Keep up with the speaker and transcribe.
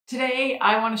Today,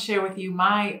 I want to share with you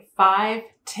my 5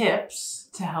 tips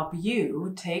to help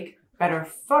you take better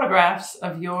photographs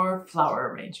of your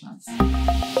flower arrangements.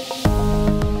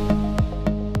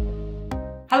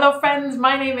 Hello friends,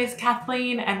 my name is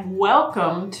Kathleen and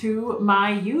welcome to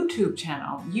my YouTube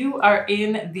channel. You are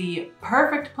in the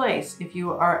perfect place if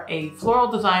you are a floral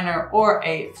designer or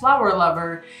a flower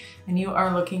lover and you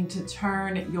are looking to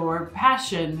turn your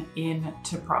passion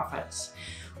into profits.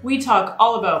 We talk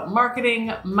all about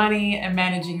marketing, money, and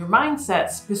managing your mindset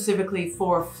specifically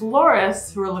for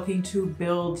florists who are looking to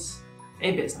build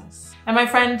a business. And my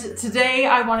friend, today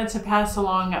I wanted to pass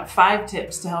along 5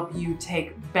 tips to help you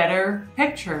take better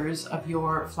pictures of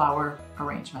your flower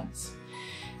arrangements.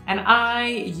 And I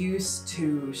used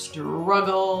to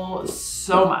struggle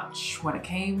so much when it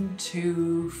came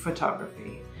to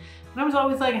photography. And I was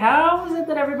always like, how is it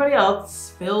that everybody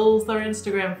else fills their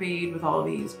Instagram feed with all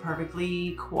these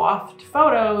perfectly coiffed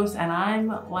photos and I'm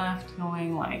left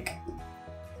going like,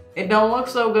 it don't look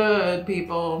so good,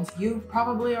 people. You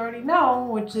probably already know,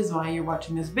 which is why you're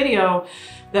watching this video,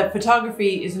 that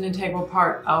photography is an integral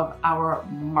part of our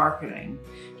marketing.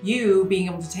 You being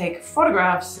able to take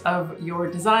photographs of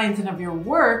your designs and of your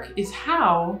work is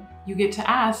how you get to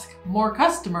ask more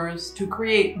customers to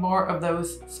create more of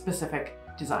those specific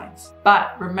designs.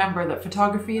 But remember that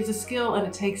photography is a skill and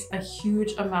it takes a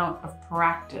huge amount of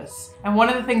practice. And one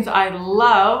of the things I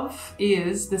love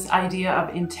is this idea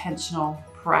of intentional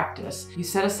practice. You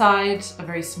set aside a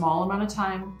very small amount of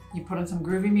time, you put on some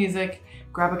groovy music,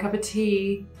 grab a cup of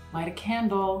tea, light a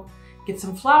candle, get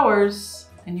some flowers,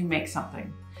 and you make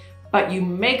something. But you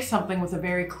make something with a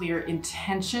very clear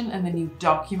intention and then you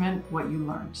document what you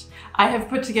learned. I have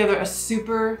put together a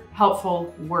super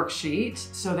helpful worksheet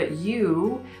so that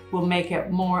you will make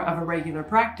it more of a regular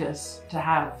practice to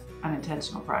have an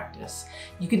intentional practice.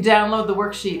 You can download the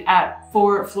worksheet at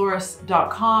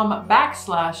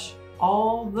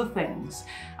forflorists.com/all-the-things.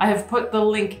 I have put the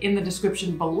link in the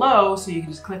description below so you can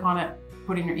just click on it,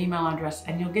 put in your email address,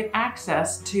 and you'll get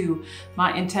access to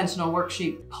my intentional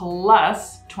worksheet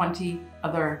plus 20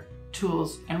 other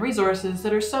tools and resources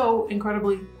that are so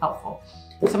incredibly helpful.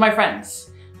 So my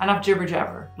friends, enough jibber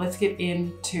jabber. Let's get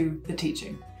into the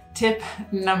teaching. Tip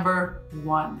number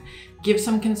 1, give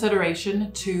some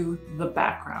consideration to the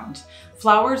background.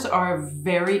 Flowers are a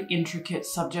very intricate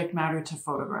subject matter to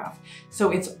photograph. So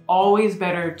it's always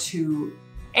better to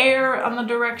err on the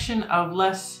direction of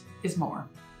less is more,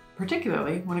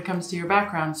 particularly when it comes to your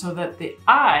background, so that the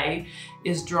eye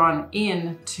is drawn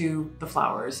into the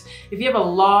flowers. If you have a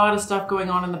lot of stuff going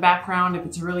on in the background, if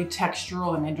it's a really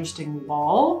textural and interesting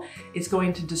wall, it's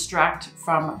going to distract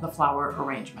from the flower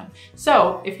arrangement.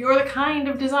 So if you're the kind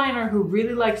of designer who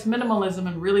really likes minimalism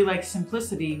and really likes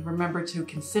simplicity, remember to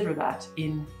consider that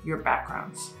in your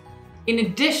backgrounds. In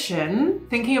addition,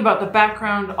 thinking about the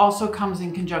background also comes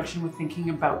in conjunction with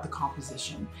thinking about the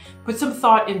composition. Put some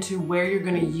thought into where you're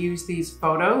going to use these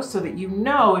photos so that you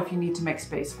know if you need to make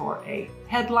space for a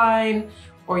headline,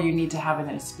 or you need to have it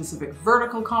in a specific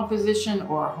vertical composition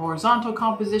or a horizontal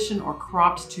composition or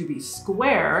cropped to be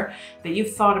square, that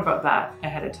you've thought about that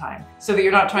ahead of time. So that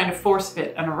you're not trying to force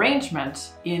fit an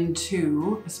arrangement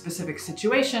into a specific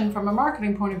situation from a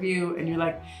marketing point of view and you're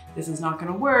like, this is not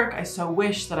going to work. I so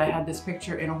wish that I had this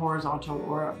picture in a horizontal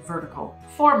or a vertical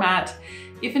format.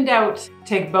 If in doubt,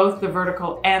 take both the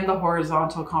vertical and the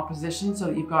horizontal composition so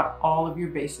that you've got all of your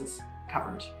bases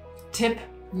covered. Tip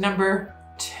number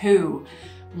 2.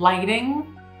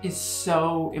 Lighting is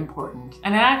so important.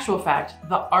 And in actual fact,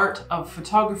 the art of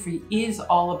photography is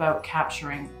all about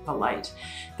capturing the light.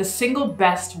 The single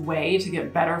best way to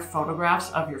get better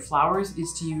photographs of your flowers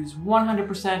is to use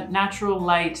 100% natural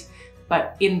light,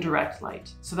 but indirect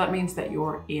light. So that means that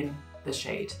you're in the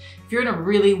shade. If you're in a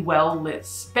really well-lit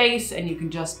space and you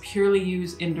can just purely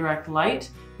use indirect light,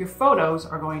 your photos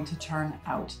are going to turn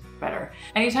out better.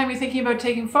 Anytime you're thinking about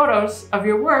taking photos of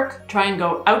your work, try and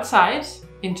go outside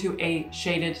into a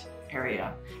shaded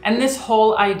area. And this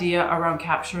whole idea around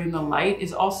capturing the light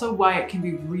is also why it can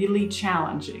be really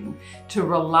challenging to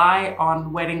rely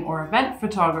on wedding or event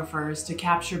photographers to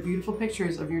capture beautiful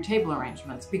pictures of your table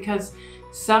arrangements, because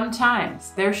sometimes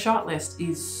their shot list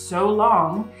is so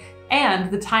long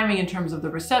and the timing in terms of the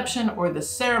reception or the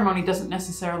ceremony doesn't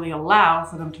necessarily allow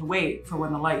for them to wait for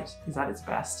when the light is at its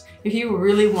best. If you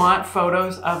really want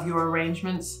photos of your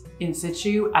arrangements in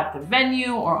situ at the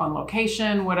venue or on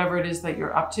location, whatever it is that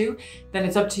you're up to, then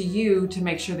it's up to you to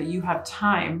make sure that you have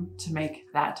time to make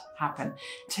that happen.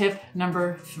 Tip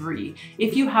number 3,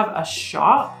 if you have a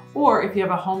shop or if you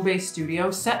have a home-based studio,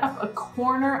 set up a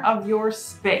corner of your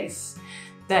space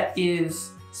that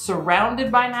is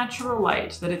surrounded by natural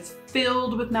light, that it's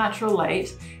filled with natural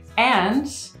light, and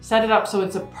set it up so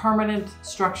it's a permanent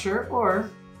structure or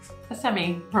a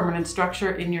semi-permanent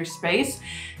structure in your space.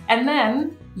 And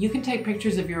then you can take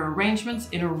pictures of your arrangements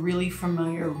in a really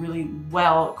familiar, really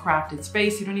well-crafted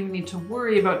space. You don't even need to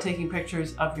worry about taking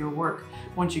pictures of your work.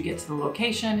 Once you get to the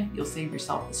location, you'll save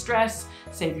yourself the stress,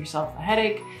 save yourself the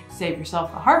headache, save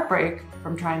yourself the heartbreak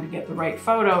from trying to get the right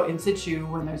photo in situ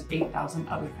when there's 8,000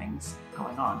 other things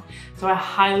going on. So I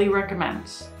highly recommend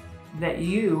that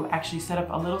you actually set up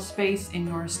a little space in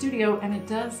your studio, and it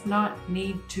does not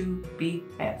need to be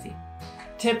fancy.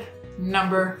 Tip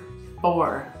number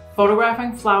 4.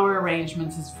 Photographing flower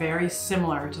arrangements is very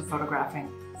similar to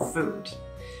photographing food.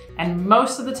 And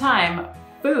most of the time,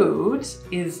 food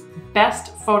is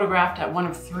best photographed at one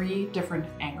of 3 different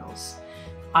angles.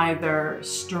 Either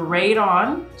straight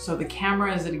on, so the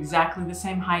camera is at exactly the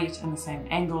same height and the same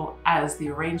angle as the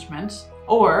arrangement,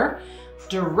 or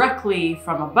directly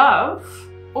from above,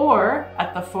 or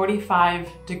at the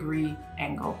 45-degree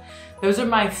angle. Those are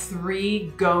my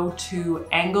 3 go-to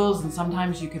angles, and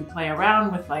sometimes you can play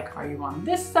around with like, are you on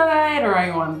this side or are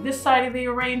you on this side of the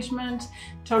arrangement?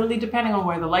 Totally depending on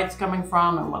where the light's coming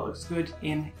from and what looks good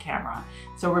in camera.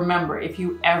 So remember, if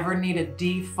you ever need a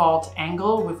default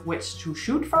angle with which to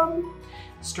shoot from,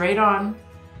 straight on,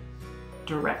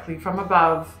 directly from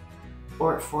above,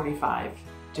 or at 45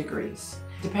 degrees.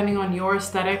 Depending on your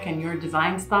aesthetic and your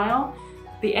design style,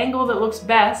 the angle that looks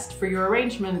best for your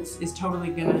arrangements is totally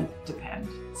gonna depend.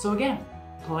 So again,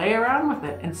 play around with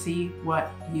it and see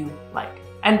what you like.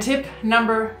 And tip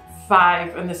number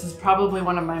 5, and this is probably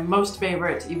one of my most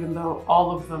favorite, even though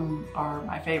all of them are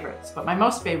my favorites, but my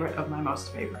most favorite of my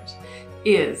most favorite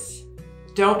is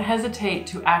don't hesitate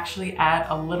to actually add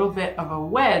a little bit of a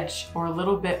wedge or a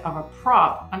little bit of a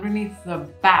prop underneath the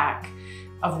back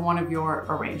of one of your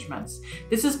arrangements.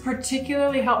 This is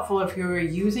particularly helpful if you're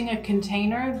using a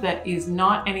container that is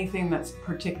not anything that's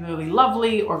particularly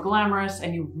lovely or glamorous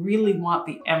and you really want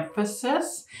the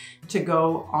emphasis to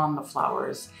go on the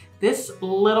flowers. This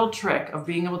little trick of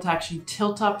being able to actually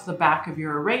tilt up the back of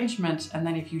your arrangement, and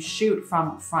then if you shoot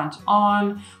from front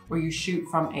on or you shoot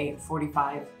from a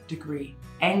 45-degree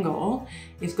angle,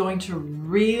 is going to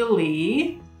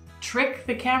really trick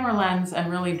the camera lens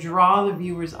and really draw the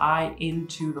viewer's eye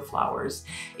into the flowers.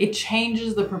 It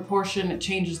changes the proportion, it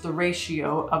changes the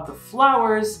ratio of the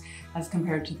flowers as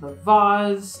compared to the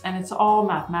vase, and it's all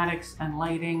mathematics and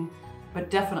lighting,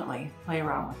 but definitely play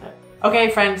around with it.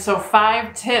 Okay friends, so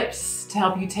 5 tips to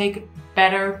help you take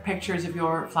better pictures of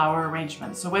your flower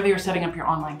arrangements. So whether you're setting up your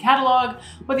online catalog,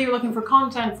 whether you're looking for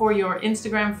content for your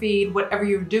Instagram feed, whatever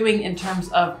you're doing in terms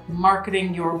of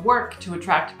marketing your work to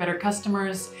attract better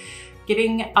customers,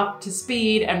 getting up to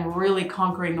speed and really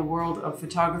conquering the world of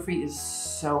photography is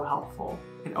so helpful.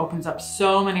 It opens up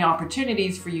so many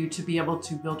opportunities for you to be able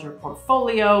to build your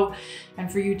portfolio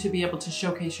and for you to be able to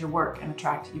showcase your work and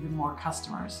attract even more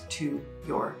customers to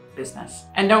your business.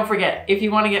 And don't forget, if you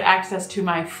want to get access to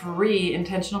my free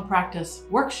intentional practice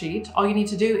worksheet, all you need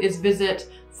to do is visit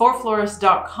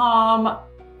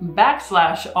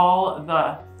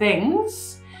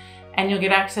forflorist.com/all-the-things. And you'll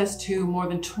get access to more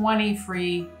than 20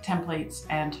 free templates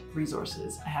and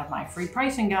resources. I have my free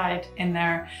pricing guide in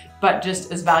there, but just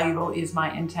as valuable is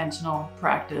my intentional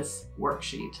practice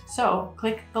worksheet. So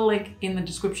click the link in the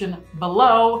description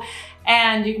below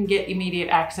and you can get immediate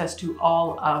access to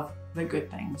all of the good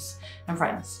things. And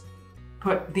friends,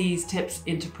 put these tips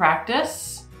into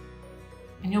practice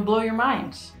and you'll blow your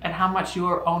mind at how much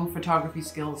your own photography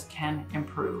skills can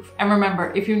improve. And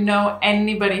remember, if you know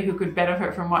anybody who could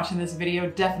benefit from watching this video,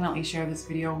 definitely share this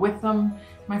video with them.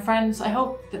 My friends, I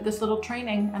hope that this little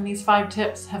training and these 5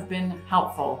 tips have been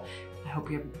helpful. I hope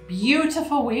you have a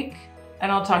beautiful week,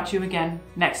 and I'll talk to you again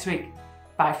next week.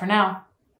 Bye for now.